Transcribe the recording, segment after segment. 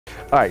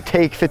All right,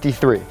 take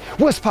 53.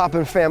 What's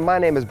poppin', fam? My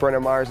name is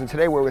Brennan Myers, and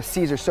today we're with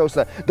Cesar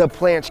Sosa, the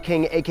planche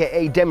king,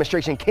 AKA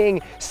demonstration king.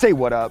 Say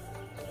what up.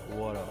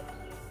 What up?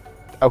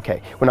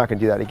 Okay, we're not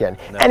gonna do that again.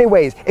 No.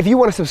 Anyways, if you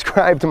wanna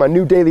subscribe to my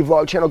new daily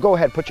vlog channel, go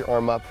ahead, put your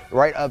arm up,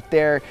 right up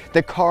there,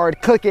 the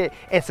card, click it,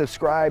 and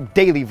subscribe.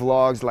 Daily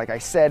vlogs, like I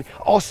said.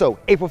 Also,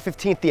 April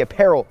 15th, the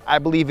apparel, I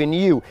Believe in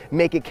You,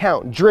 Make It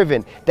Count,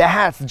 Driven, the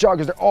hats, the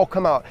joggers, they all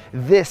come out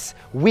this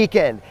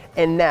weekend.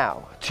 And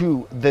now,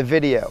 to the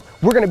video.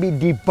 We're gonna be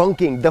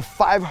debunking the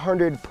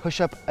 500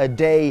 push-up a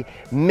day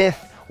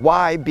myth.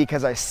 Why?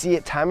 Because I see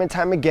it time and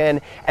time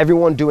again,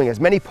 everyone doing as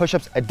many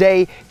push-ups a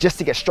day just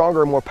to get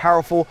stronger and more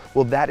powerful.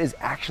 Well, that is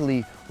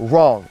actually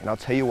wrong. And I'll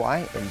tell you why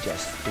in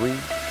just 3,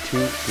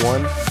 2,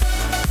 1.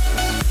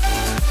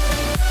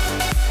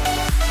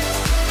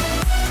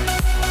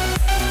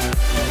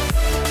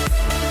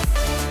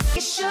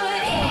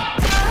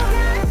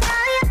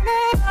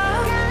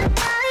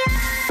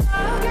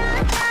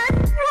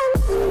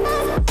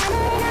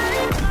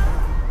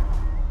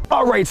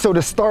 All right, so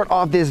to start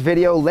off this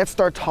video, let's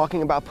start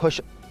talking about push.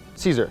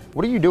 Cesar,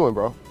 what are you doing,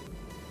 bro?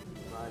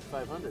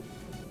 500.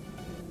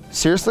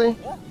 Seriously?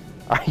 Yeah.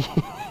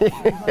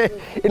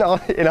 in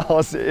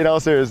all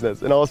seriousness,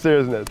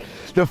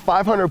 the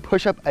 500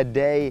 push-up a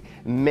day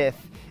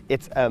myth.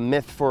 It's a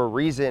myth for a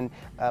reason.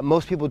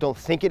 Most people don't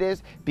think it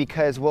is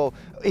because, well,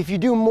 if you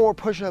do more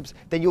push-ups,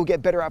 then you'll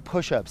get better at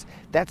push-ups.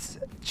 That's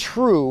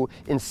true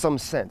in some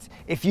sense.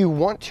 If you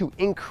want to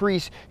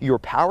increase your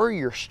power,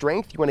 your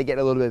strength, you want to get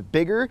a little bit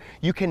bigger,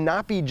 you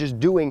cannot be just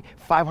doing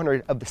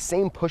 500 of the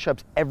same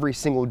push-ups every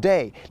single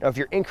day. Now, if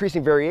you're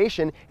increasing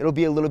variation, it'll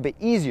be a little bit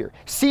easier.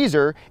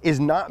 Cesar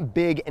is not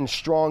big and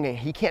strong, and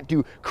he can't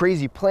do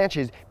crazy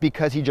planches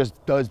because he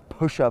just does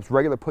push-ups,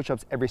 regular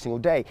push-ups every single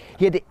day.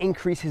 He had to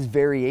increase his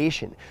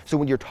variation. So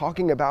when you're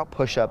talking about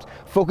push-ups,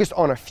 focus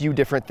on a few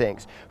different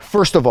things.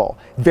 First of all,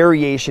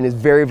 variation is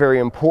very, very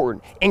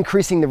important.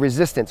 Increasing the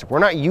resistance. We're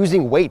not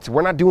using weights.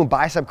 We're not doing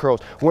bicep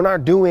curls. We're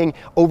not doing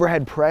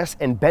overhead press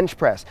and bench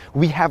press.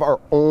 We have our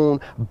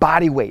own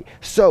body weight.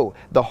 So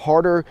the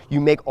harder you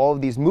make all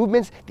of these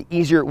movements, the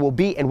easier it will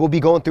be, and we'll be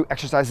going through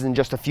exercises in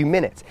just a few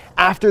minutes.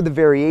 After the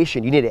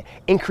variation, you need to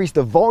increase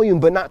the volume,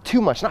 but not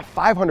too much, not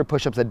 500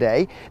 push-ups a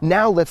day.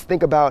 Now let's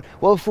think about,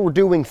 well, if we're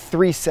doing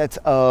 3 sets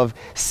of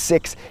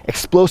 6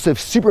 explosive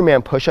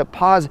Superman push-up,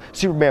 pause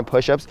Superman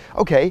push-ups,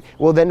 okay,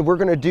 well then we're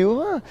gonna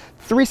do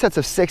 3 sets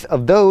of 6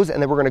 of those,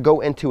 and then we're gonna go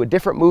into a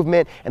different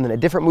movement and then a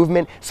different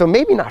movement. So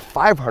maybe not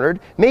 500,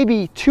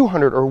 maybe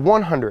 200 or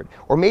 100,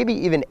 or maybe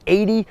even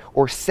 80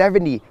 or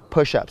 70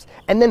 push-ups.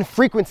 And then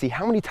frequency,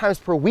 how many times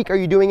per week are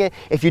you doing it?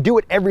 If you do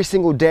it every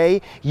single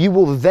day, you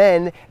will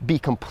then be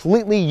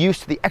completely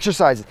used to the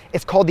exercises.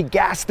 It's called the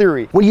gas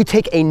theory. When you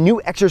take a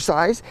new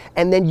exercise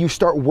and then you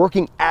start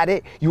working at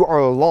it, you are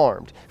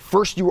alarmed.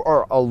 First, you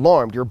are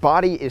alarmed. Your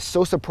body is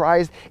so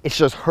surprised, it's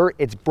just hurt,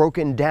 it's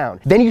broken down.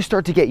 Then you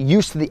start to get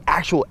used to the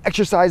actual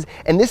exercise,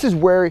 and this is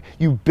where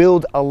you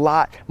build a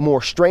lot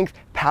more strength,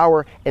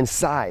 power, and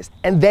size.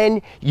 And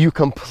then you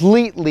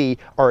completely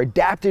are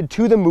adapted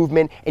to the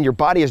movement, and your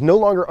body is no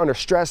longer under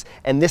stress,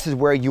 and this is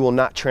where you will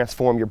not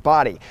transform your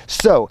body.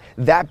 So,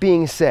 that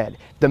being said,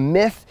 the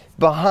myth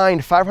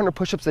behind 500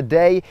 push-ups a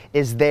day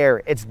is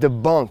there. It's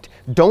debunked.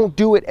 Don't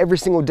do it every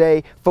single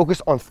day.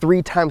 Focus on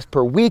 3 times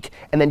per week,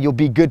 and then you'll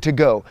be good to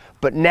go.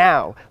 But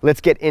now,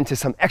 let's get into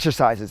some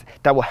exercises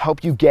that will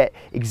help you get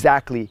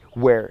exactly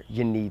where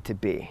you need to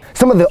be.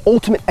 Some of the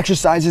ultimate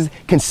exercises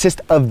consist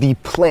of the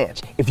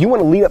planche. If you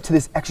want to lead up to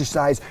this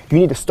exercise, you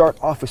need to start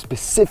off with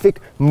specific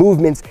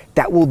movements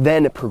that will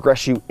then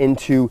progress you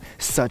into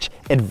such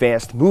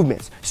advanced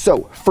movements.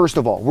 So, first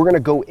of all, we're going to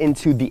go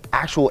into the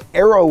actual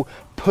arrow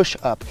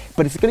push-up,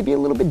 but it's going to be a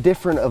little bit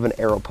different of an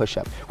arrow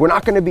push-up. We're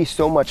not going to be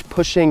so much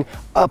pushing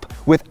up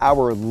with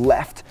our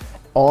left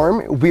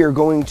arm. We are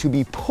going to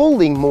be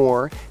pulling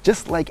more,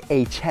 just like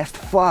a chest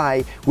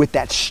fly with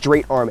that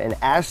straight arm. And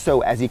as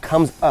he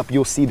comes up,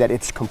 you'll see that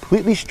it's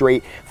completely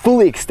straight,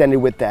 fully extended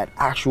with that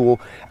actual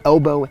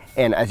elbow.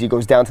 And as he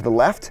goes down to the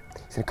left,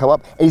 he's gonna come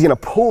up and he's gonna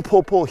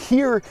pull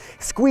here,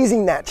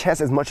 squeezing that chest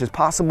as much as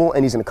possible,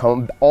 and he's gonna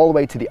come all the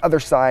way to the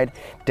other side,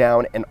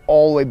 down, and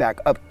all the way back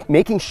up,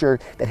 making sure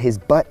that his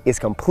butt is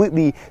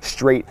completely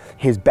straight,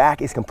 his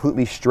back is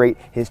completely straight,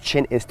 his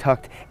chin is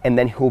tucked, and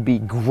then he'll be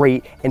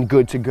great and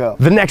good to go.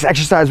 The next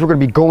exercise, we're gonna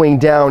be going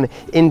down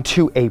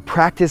into a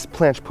practice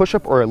planche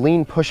push-up or a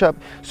lean push-up.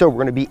 So we're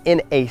gonna be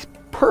in a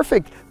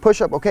perfect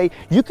push-up, okay?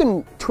 You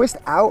can twist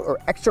out or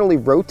externally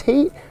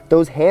rotate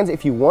those hands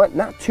if you want,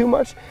 not too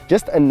much,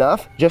 just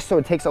enough, just so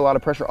it takes a lot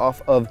of pressure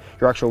off of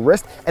your actual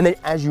wrist. And then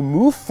as you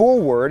move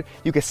forward,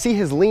 you can see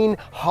his lean,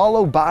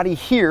 hollow body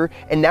here,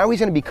 and now he's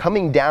gonna be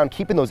coming down,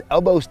 keeping those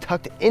elbows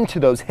tucked into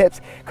those hips,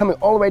 coming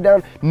all the way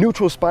down,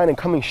 neutral spine, and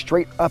coming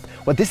straight up.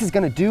 What this is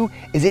gonna do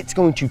is it's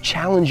going to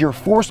challenge your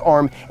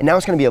forearm, and now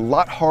it's gonna be a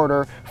lot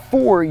harder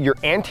for your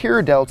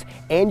anterior delts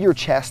and your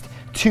chest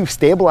to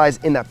stabilize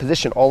in that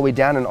position all the way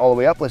down and all the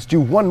way up. Let's do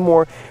one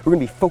more. We're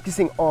gonna be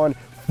focusing on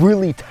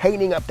really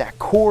tightening up that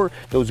core,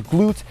 those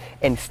glutes,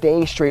 and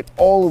staying straight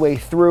all the way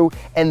through.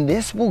 And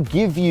this will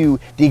give you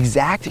the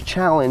exact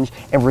challenge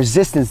and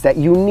resistance that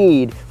you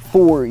need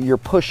for your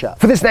push-up.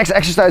 For this next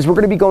exercise, we're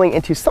gonna be going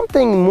into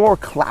something more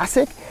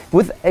classic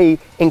with a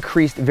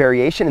increased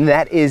variation, and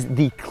that is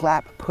the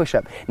clap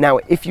push-up. Now,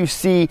 if you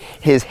see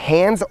his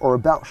hands are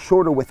about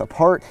shoulder width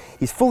apart,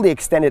 he's fully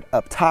extended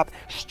up top,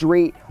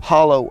 straight,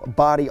 hollow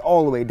body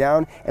all the way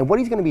down. And what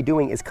he's gonna be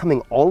doing is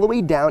coming all the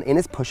way down in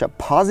his push-up,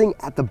 pausing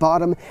at the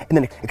bottom, and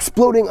then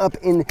exploding up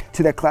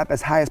into that clap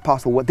as high as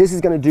possible. What this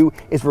is gonna do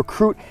is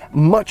recruit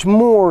much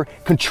more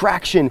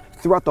contraction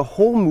throughout the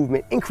whole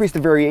movement, increase the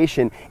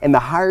variation, and the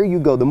higher you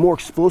go, the more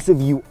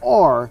explosive you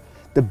are,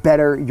 the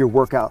better your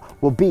workout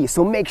will be.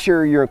 So make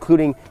sure you're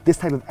including this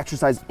type of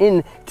exercise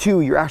into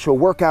your actual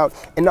workout.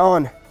 And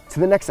on to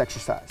the next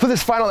exercise. For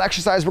this final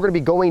exercise, we're gonna be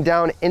going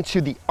down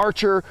into the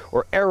archer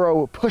or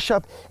arrow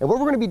push-up. And what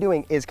we're gonna be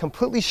doing is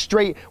completely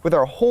straight with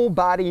our whole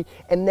body,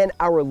 and then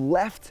our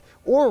left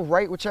or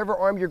right, whichever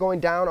arm you're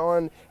going down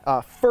on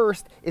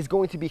first, is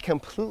going to be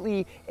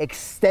completely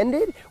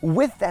extended,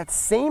 with that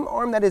same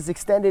arm that is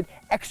extended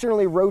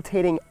externally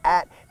rotating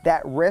at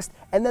that wrist.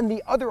 And then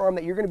the other arm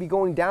that you're gonna be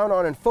going down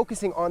on and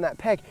focusing on that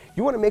pec,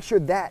 you wanna make sure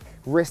that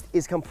wrist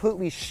is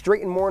completely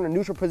straight and more in a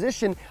neutral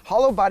position,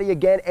 hollow body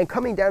again, and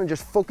coming down and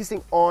just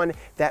focusing on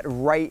that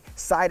right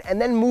side,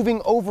 and then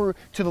moving over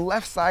to the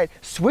left side,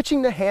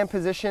 switching the hand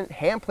position,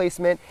 hand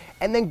placement,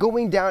 and then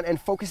going down and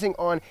focusing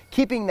on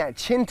keeping that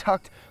chin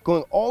tucked,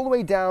 going all the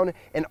way down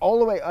and all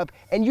the way up.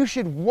 And you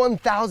should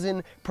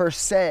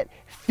 1000%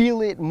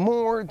 feel it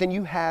more than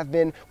you have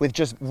been with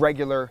just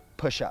regular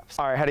push-ups.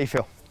 All right, how do you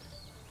feel?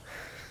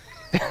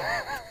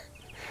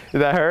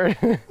 Did that hurt?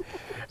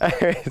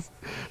 Anyways,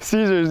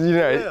 Caesar's, you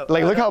know,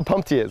 like look how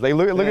pumped he is. Like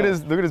look at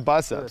his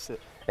biceps. And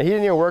he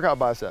didn't even work out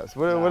biceps.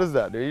 What is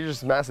that, dude? You're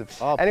just massive.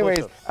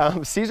 Anyways,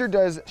 Caesar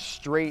does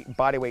straight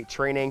bodyweight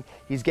training.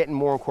 He's getting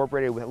more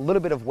incorporated with a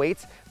little bit of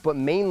weights, but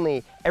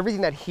mainly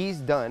everything that he's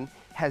done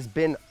has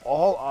been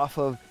all off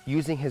of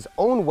using his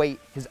own weight,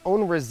 his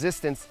own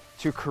resistance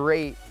to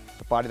create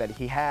the body that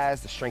he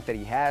has, the strength that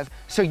he has.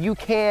 So you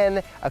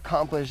can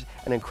accomplish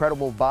an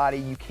incredible body.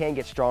 You can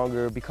get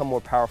stronger, become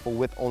more powerful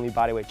with only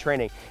bodyweight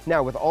training.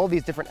 Now, with all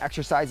these different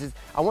exercises,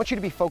 I want you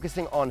to be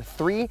focusing on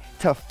 3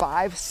 to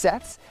 5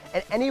 sets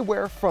and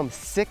anywhere from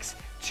 6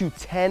 to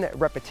 10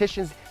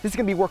 repetitions. This is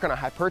gonna be working on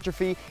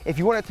hypertrophy. If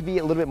you want it to be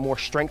a little bit more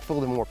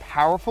strengthful and more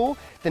powerful,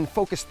 then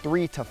focus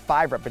 3 to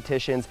 5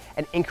 repetitions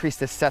and increase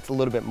the sets a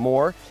little bit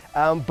more.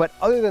 But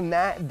other than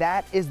that,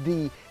 that is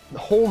the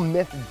whole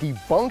myth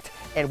debunked,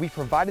 and we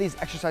provided these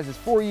exercises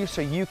for you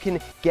so you can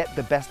get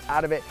the best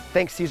out of it.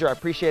 Thanks, Caesar, I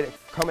appreciate it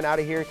coming out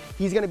of here.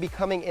 He's gonna be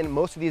coming in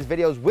most of these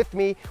videos with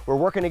me. We're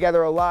working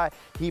together a lot.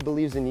 He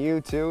believes in you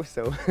too,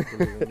 so.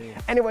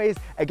 Anyways,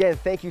 again,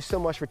 thank you so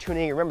much for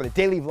tuning in. Remember, the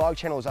daily vlog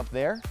channel is up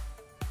there.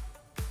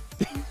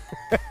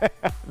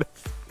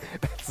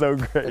 That's so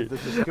great.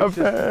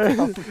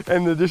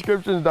 And the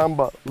description's down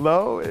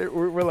below.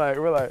 We're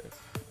like.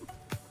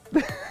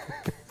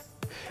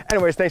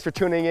 Anyways, thanks for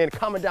tuning in.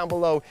 Comment down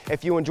below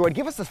if you enjoyed.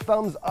 Give us a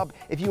thumbs up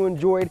if you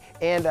enjoyed,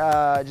 and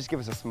just give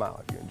us a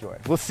smile if you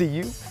enjoyed. We'll see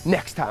you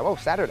next time. Oh,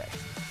 Saturday.